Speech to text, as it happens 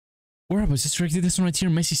Or I was distracted. This one right here,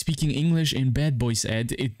 Messi speaking English in Bad Boys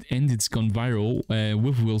ad. It's gone viral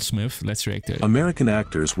with Will Smith. Let's react to it. American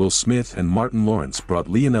actors Will Smith and Martin Lawrence brought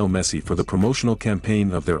Lionel Messi for the promotional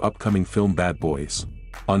campaign of their upcoming film Bad Boys.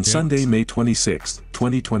 On Sunday, May 26,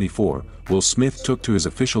 2024, Will Smith took to his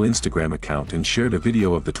official Instagram account and shared a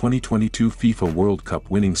video of the 2022 FIFA World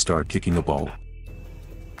Cup winning star kicking a ball.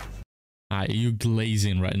 You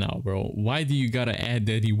glazing right now, bro. Why do you gotta add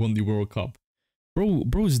that he won the World Cup? Bro,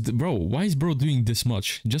 why is bro doing this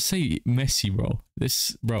much? Just say Messi, bro.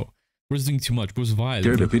 Bro's doing too much. Bro's violent.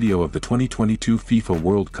 Shared a video of the 2022 FIFA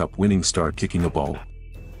World Cup winning star kicking a ball.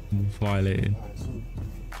 Violated.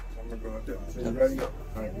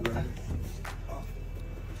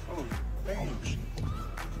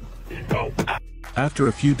 After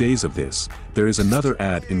a few days of this, there is another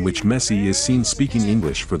ad in which Messi is seen speaking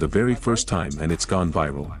English for the very first time, and it's gone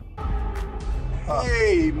viral.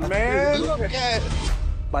 Hey, man! Look at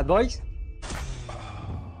Bad Boys?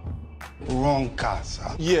 Wrong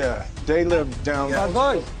casa. Yeah, they live down. Bad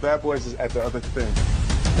Boys. Bad Boys is at the other thing.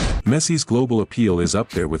 Messi's global appeal is up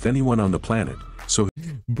there with anyone on the planet, so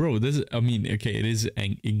bro, I mean, okay, it is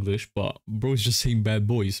English, but bro's just saying Bad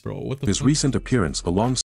Boys, bro. What the his fuck? recent appearance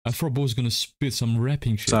alongside I thought bro's gonna spit some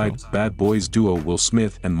rapping shit, bro. Bad Boys duo Will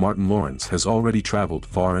Smith and Martin Lawrence has already traveled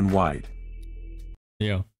far and wide.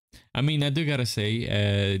 Yeah. I mean, I do gotta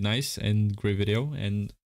say, nice and great video,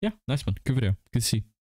 and yeah, nice one. Good video. Good to see.